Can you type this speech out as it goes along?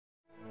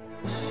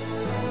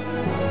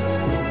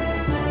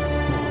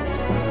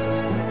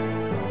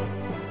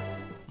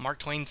Mark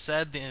Twain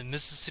said the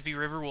Mississippi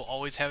River will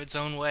always have its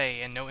own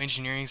way, and no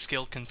engineering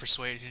skill can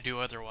persuade it to do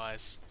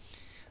otherwise.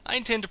 I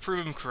intend to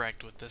prove him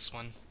correct with this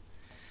one.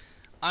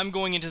 I'm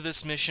going into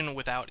this mission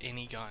without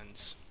any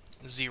guns.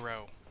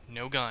 Zero.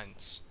 No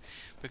guns.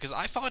 Because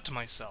I thought to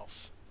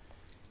myself,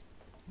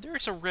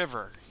 there's a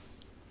river.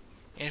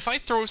 And if I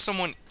throw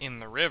someone in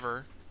the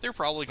river, they're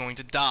probably going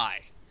to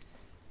die.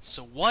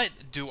 So what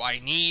do I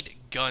need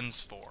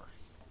guns for?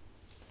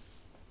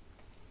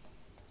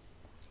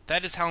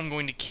 That is how I'm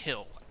going to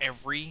kill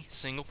every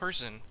single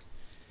person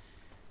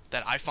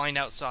that I find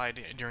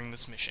outside during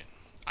this mission.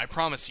 I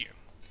promise you,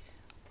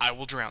 I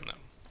will drown them.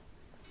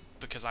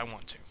 Because I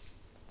want to.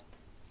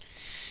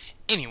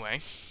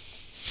 Anyway,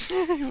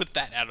 with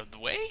that out of the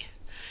way,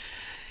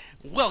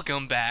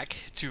 welcome back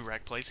to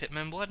Wreck Plays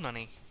Hitman Blood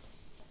Money.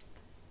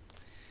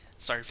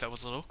 Sorry if that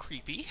was a little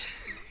creepy.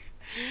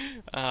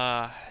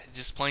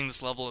 Just playing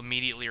this level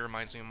immediately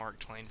reminds me of Mark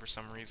Twain for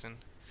some reason.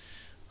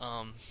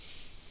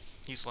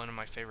 He's one of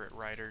my favorite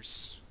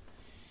writers.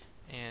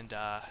 And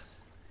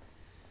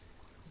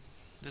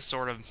this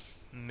sort of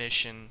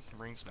mission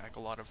brings back a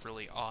lot of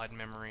really odd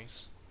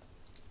memories.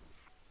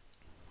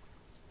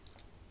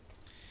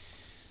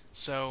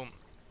 So,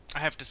 I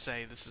have to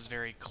say, this is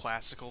very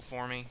classical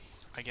for me,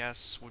 I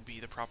guess, would be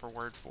the proper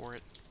word for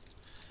it.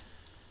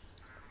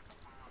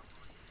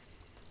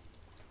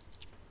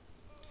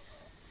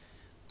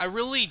 I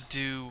really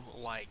do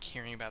like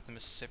hearing about the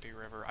Mississippi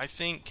River. I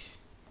think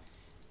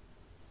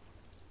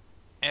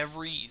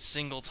every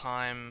single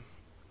time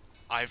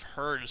I've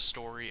heard a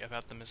story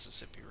about the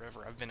Mississippi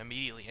River, I've been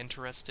immediately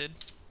interested.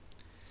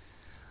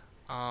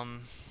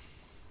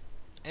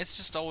 It's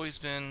just always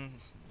been,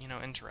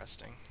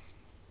 interesting.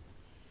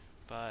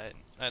 But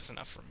that's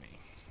enough from me.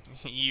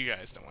 You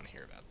guys don't want to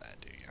hear about that,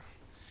 do you?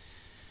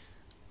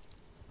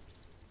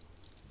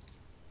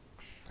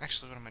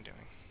 Actually, what am I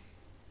doing?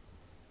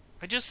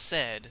 I just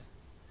said...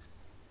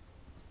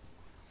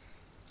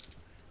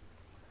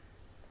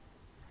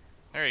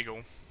 There you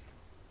go.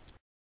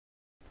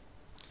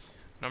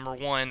 Number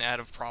one out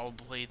of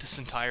probably this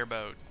entire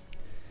boat.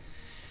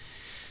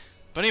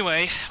 But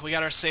anyway, we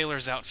got our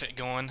sailor's outfit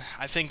going.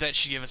 I think that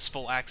should give us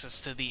full access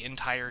to the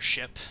entire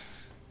ship.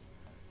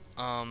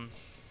 Because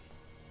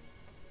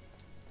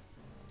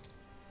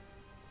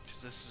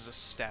this is a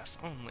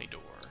staff-only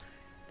door.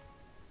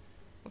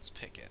 Let's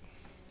pick it.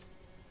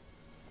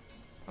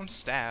 I'm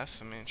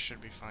staff. I mean, it should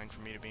be fine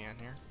for me to be in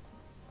here.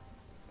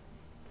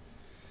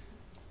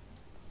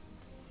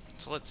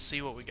 So let's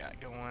see what we got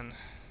going.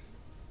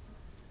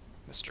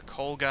 Mr.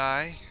 Coal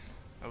Guy.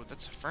 Oh,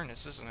 that's a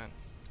furnace, isn't it?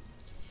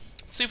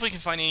 Let's see if we can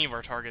find any of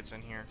our targets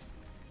in here.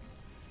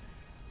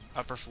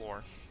 Upper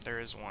floor. There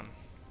is one.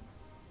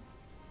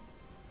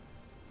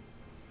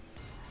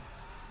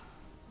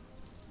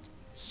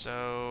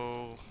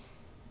 So...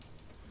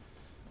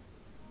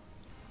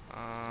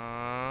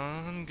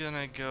 I'm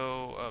gonna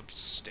go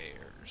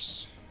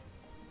upstairs.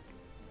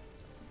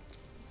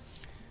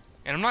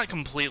 And I'm not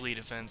completely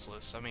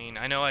defenseless. I mean,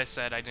 I know I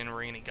said I didn't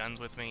bring any guns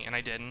with me, and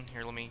I didn't.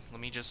 Here, let me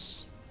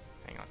just...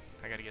 Hang on.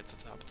 I gotta get to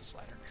the top of this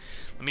ladder.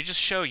 Let me just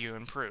show you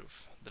and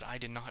prove that I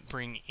did not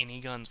bring any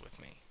guns with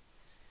me.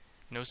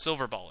 No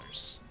silver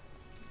ballers.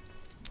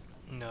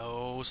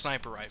 No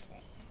sniper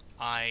rifle.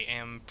 I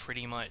am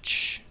pretty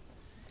much,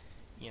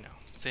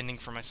 fending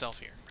for myself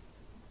here.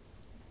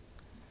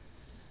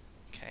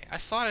 Okay, I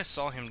thought I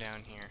saw him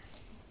down here.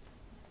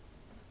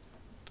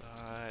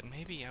 But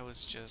maybe I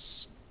was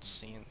just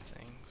seeing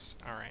things.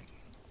 Alright.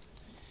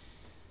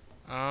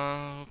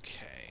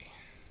 Okay.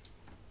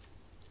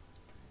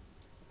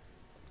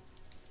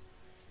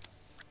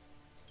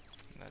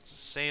 That's a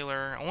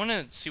sailor. I want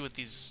to see what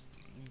these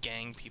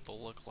gang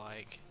people look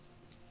like.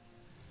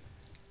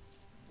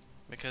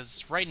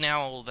 Because right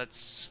now,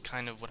 that's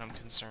kind of what I'm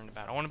concerned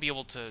about. I want to be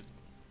able to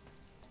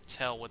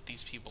tell what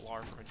these people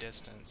are from a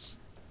distance.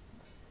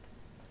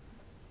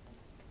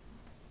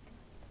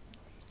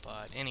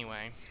 But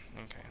anyway,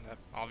 okay, that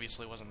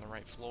obviously wasn't the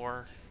right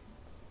floor.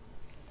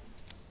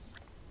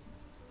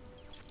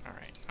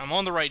 Alright, I'm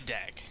on the right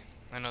deck.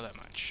 I know that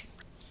much.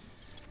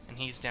 And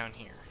he's down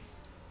here.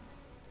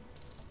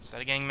 Is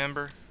that a gang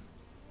member?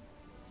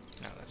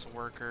 No, that's a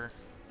worker.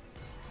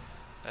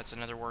 That's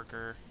another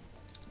worker.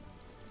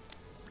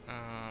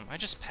 I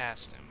just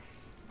passed him.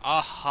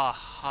 Ah ha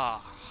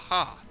ha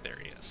ha. There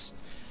he is.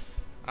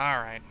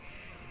 Alright.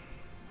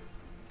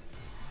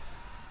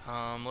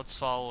 Let's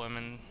follow him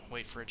and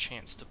wait for a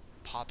chance to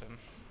pop him.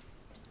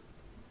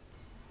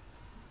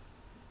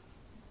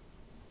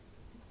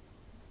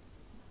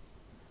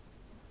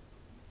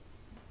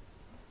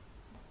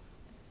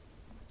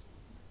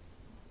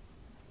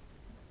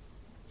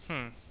 No,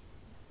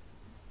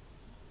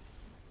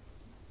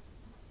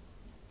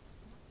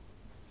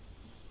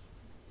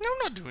 I'm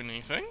not doing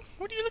anything.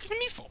 What are you looking at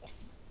me for?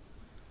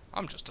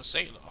 I'm just a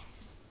sailor.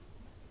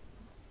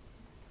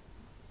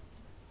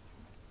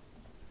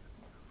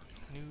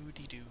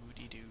 Doody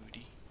doody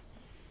doody.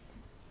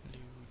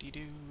 Doody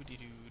doody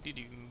doody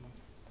doo.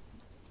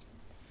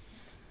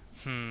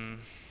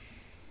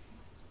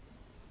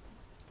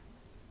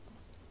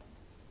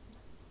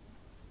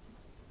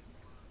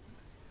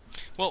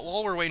 Well,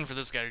 while we're waiting for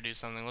this guy to do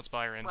something, let's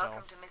buy our intel.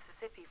 Welcome to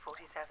Mississippi,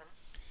 47.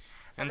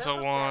 And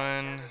so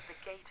on. The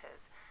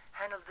Gators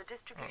handle the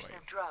distribution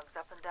of drugs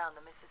up and down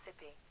the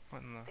Mississippi.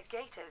 What in the... The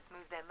Gators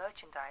move their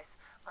merchandise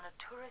on a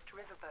tourist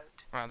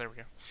riverboat. Ah, there we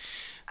go.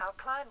 Our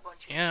client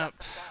wants you Yep.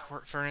 to stop them down.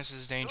 Work furnace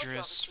is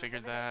dangerous.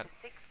 Figured that.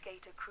 The 6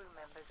 Gator crew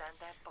members and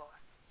their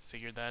boss.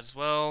 Figured that as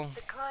well.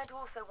 The client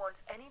also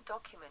wants any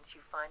documents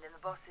you find in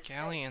the boss's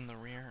Galley safe, in the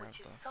rear which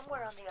of is the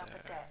somewhere on the fourth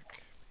upper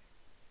deck.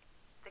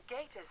 The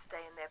Gators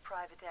stay in their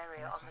private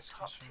area on the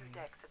top 2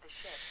 decks of the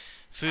ship.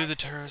 Food the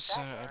tourists.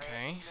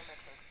 Okay.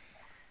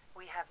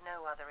 We have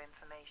no other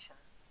information.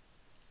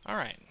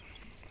 Alright.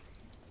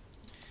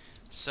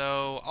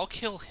 So, I'll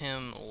kill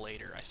him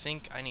later. I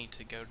think I need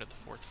to go to the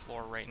 4th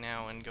floor right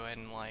now and go ahead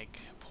and,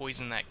 like,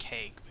 poison that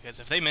cake. Because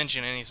if they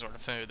mention any sort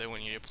of food, they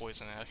want you to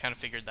poison it. I kind of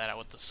figured that out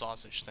with the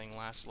sausage thing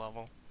last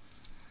level.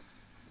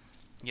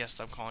 Yes,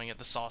 I'm calling it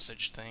the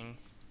sausage thing.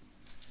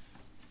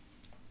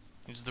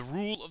 It's the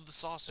rule of the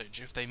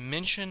sausage. If they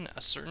mention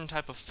a certain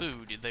type of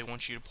food, they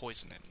want you to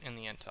poison it in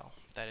the intel.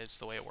 That is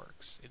the way it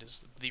works. It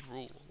is the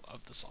rule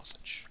of the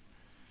sausage.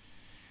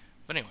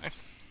 But anyway.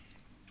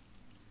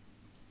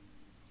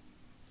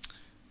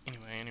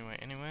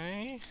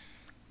 Anyway.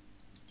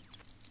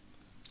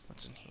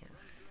 What's in here?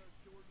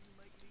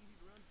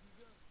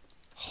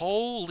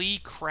 Holy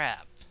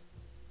crap.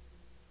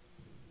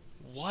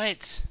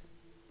 What?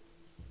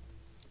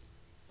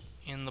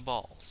 In the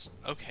balls.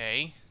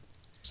 Okay.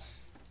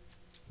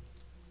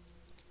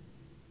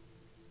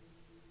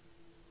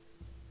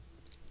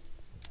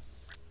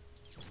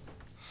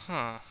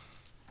 Huh.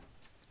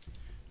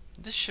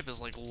 This ship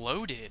is like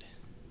loaded.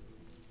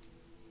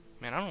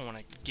 Man, I don't want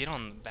to get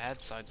on the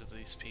bad sides of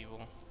these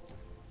people.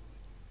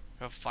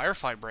 If a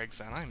firefight breaks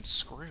out, I'm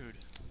screwed.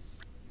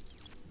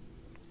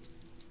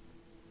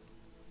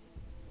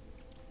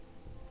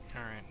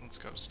 Alright, let's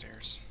go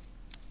upstairs.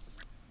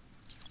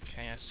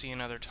 Okay, I see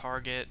another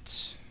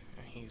target.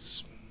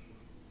 He's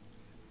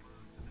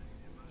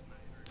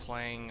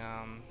playing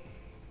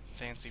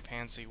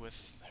fancy-pantsy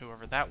with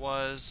whoever that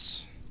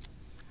was.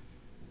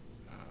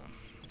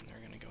 They're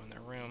gonna go in their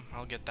room.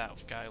 I'll get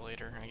that guy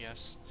later, I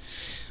guess.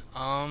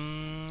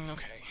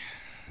 Okay.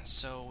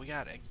 So, we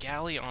got a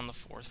galley on the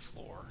 4th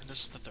floor.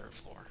 This is the 3rd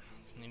floor.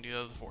 We need to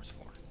go to the 4th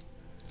floor.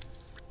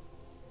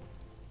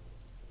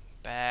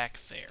 Back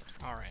there.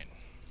 Alright.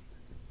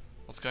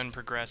 Let's go ahead and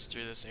progress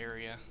through this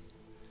area.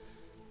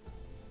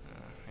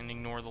 And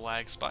ignore the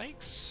lag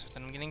spikes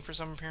that I'm getting for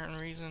some apparent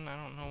reason. I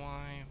don't know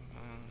why.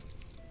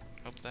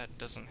 Hope that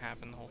doesn't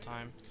happen the whole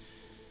time.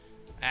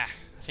 I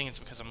think it's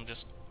because I'm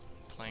just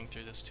playing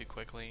through this too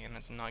quickly and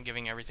not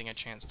giving everything a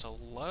chance to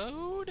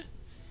load?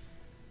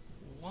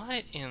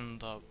 What in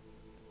the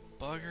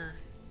bugger?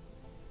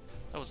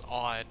 That was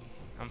odd.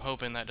 I'm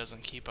hoping that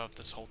doesn't keep up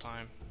this whole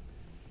time.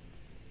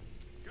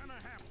 Gonna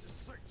have to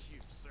search you,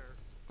 sir.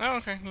 Oh,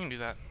 okay, you can do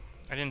that.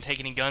 I didn't take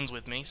any guns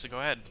with me, so go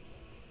ahead.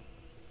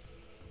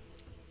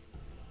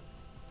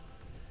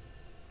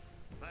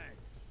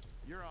 Thanks.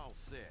 You're all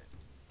set.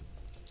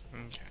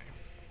 Okay.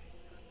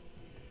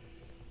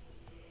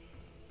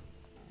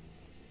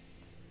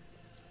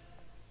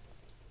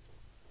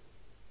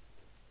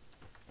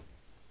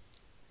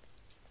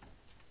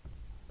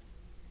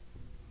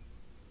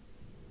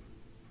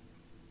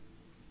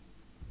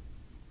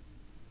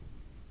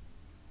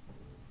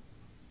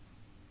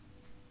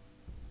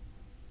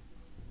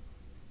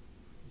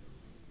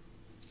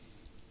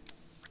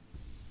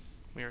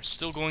 We are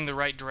still going the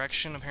right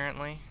direction,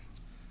 apparently.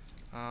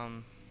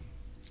 Let's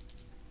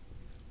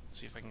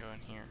see if I can go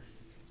in here.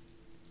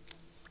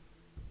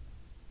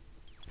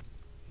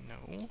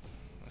 No,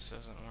 this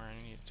isn't where I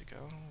need to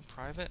go.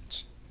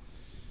 Private.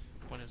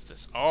 What is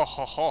this? Oh,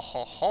 ho, ho,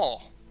 ho,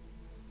 ho.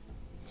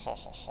 Ho,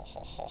 ho, ho,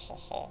 ho, ho, ho,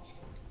 ho.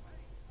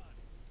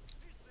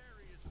 This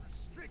area is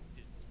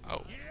restricted.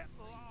 Oh. Get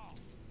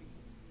lost.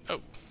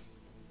 Oh.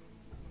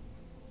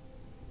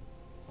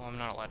 Well, I'm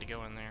not allowed to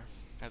go in there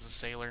as a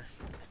sailor.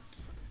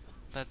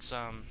 That's,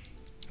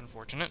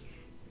 unfortunate.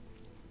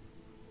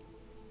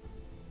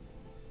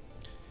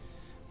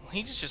 Well,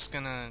 he's just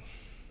gonna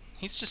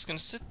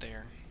sit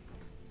there.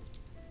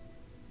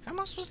 How am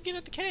I supposed to get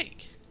at the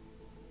cake?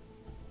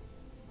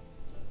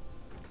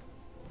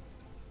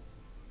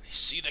 I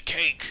see the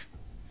cake.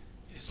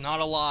 It is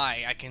not a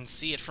lie. I can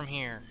see it from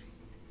here.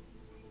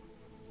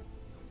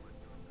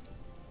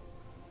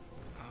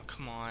 Oh,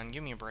 come on.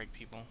 Give me a break,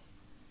 people.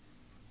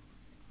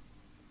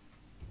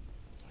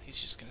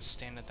 He's just gonna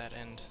stand at that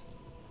end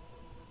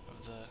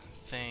of the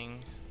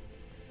thing.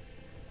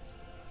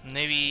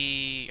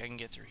 Maybe I can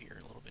get through here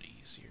a little bit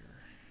easier.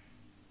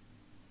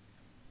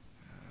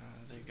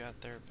 They've got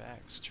their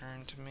backs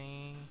turned to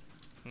me.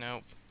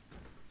 Nope.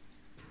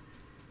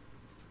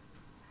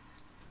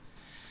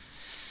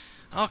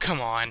 Oh,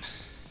 come on.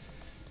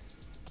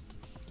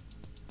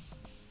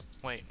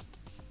 Wait.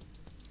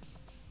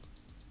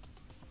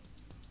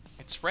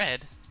 It's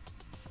red.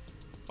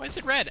 Why is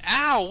it red?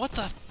 Ow! What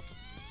the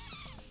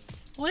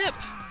flip?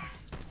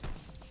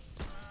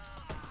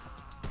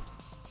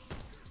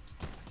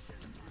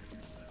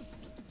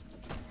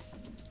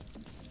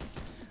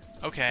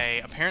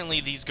 Okay, apparently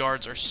these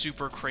guards are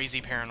super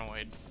crazy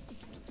paranoid.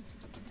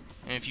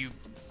 And if you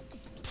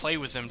play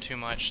with them too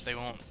much, they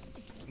won't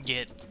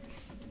get...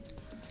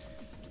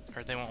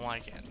 or they won't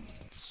like it.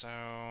 So...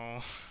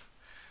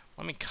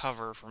 let me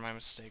cover for my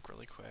mistake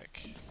really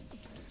quick.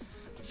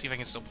 See if I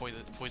can still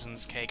poison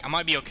this cake. I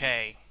might be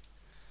okay,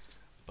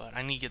 but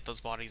I need to get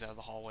those bodies out of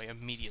the hallway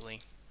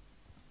immediately.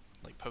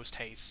 Like,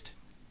 post-haste.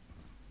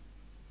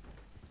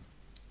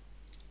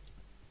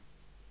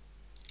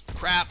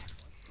 Crap!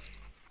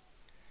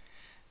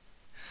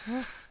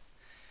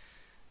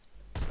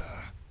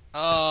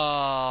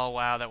 Oh,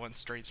 wow, that went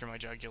straight through my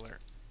jugular.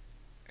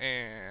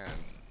 And...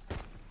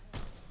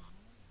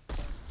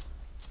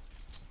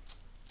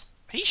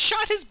 he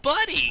shot his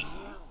buddy!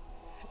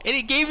 And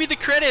he gave me the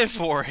credit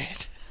for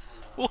it!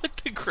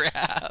 What the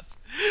crap?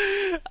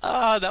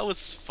 Ah, that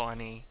was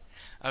funny.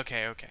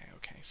 Okay,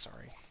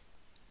 sorry.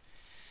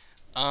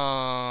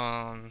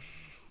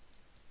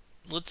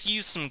 Let's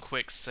use some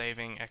quick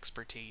saving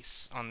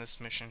expertise on this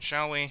mission,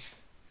 shall we?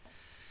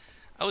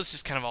 I was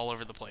just kind of all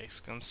over the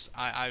place.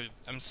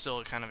 I'm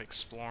still kind of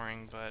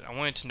exploring, but I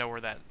wanted to know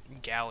where that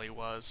galley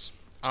was.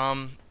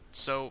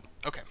 So,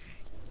 okay.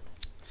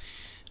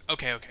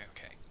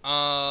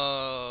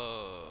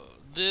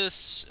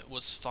 This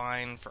was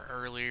fine for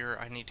earlier.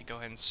 I need to go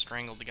ahead and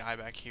strangle the guy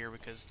back here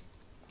because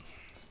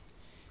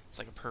it's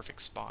like a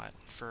perfect spot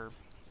for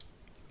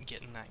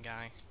getting that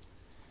guy.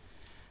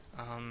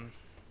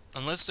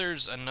 Unless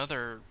there's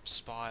another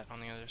spot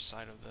on the other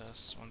side of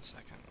this. One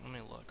second. Let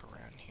me look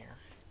around here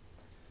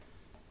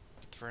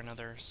for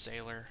another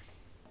sailor.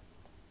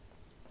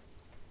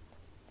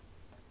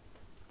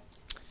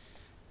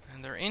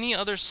 Are there any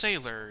other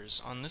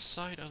sailors on this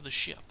side of the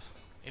ship?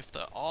 If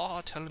there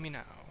are, tell me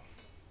now.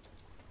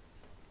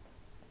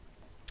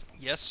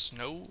 Yes,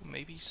 no,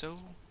 maybe so.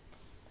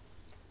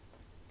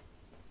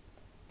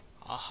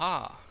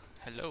 Aha,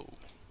 hello.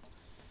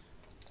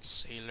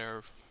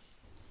 Sailor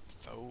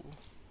foe.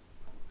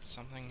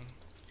 Something.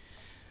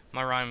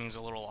 My rhyming's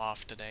a little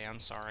off today,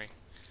 I'm sorry.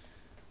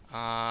 And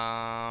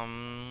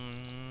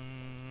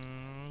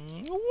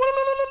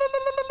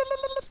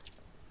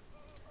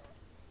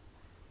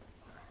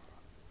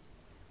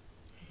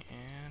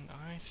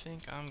I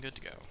think I'm good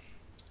to go.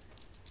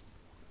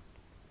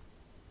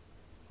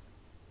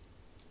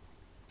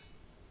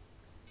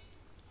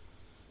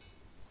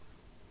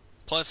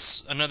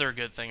 Plus, another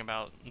good thing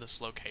about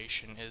this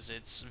location is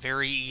it's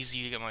very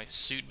easy to get my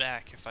suit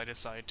back if I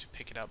decide to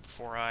pick it up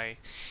before I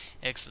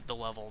exit the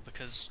level,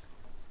 because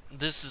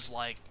this is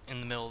like in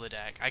the middle of the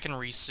deck. I can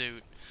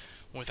resuit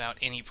without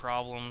any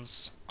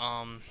problems,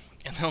 and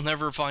they'll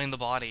never find the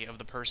body of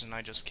the person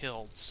I just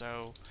killed,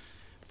 so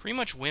pretty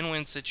much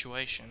win-win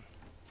situation.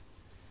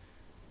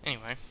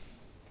 Anyway,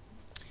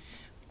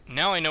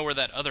 now I know where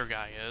that other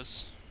guy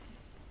is,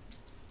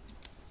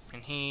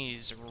 and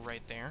he's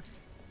right there.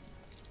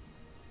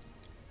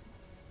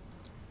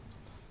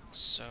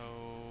 So,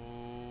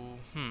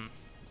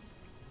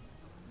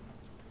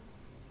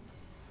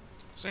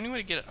 is there any way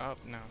to get it up?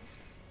 No.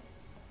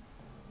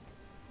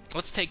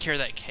 Let's take care of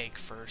that cake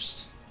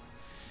first.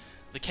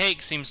 The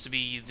cake seems to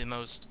be the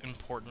most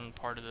important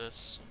part of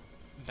this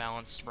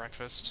balanced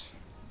breakfast.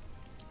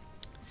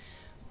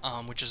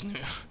 Which is new,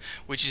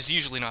 which is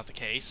usually not the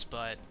case,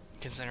 but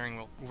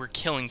considering we're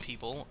killing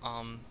people,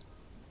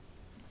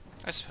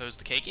 I suppose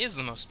the cake is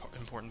the most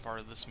important part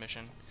of this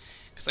mission,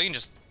 because I can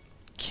just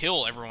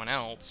kill everyone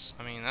else.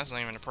 I mean, that's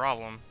not even a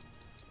problem.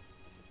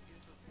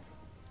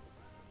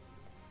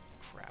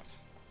 Crap.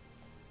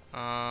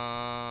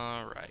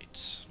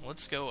 Right.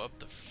 Let's go up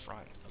the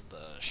front of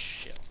the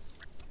ship.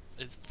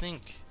 I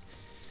think...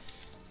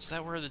 is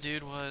that where the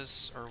dude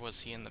was, or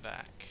was he in the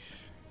back?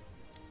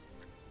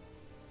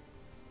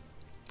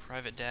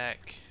 Private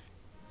deck.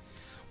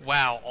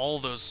 Wow, all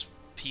those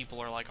people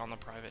are like on the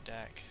private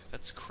deck.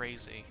 That's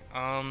crazy.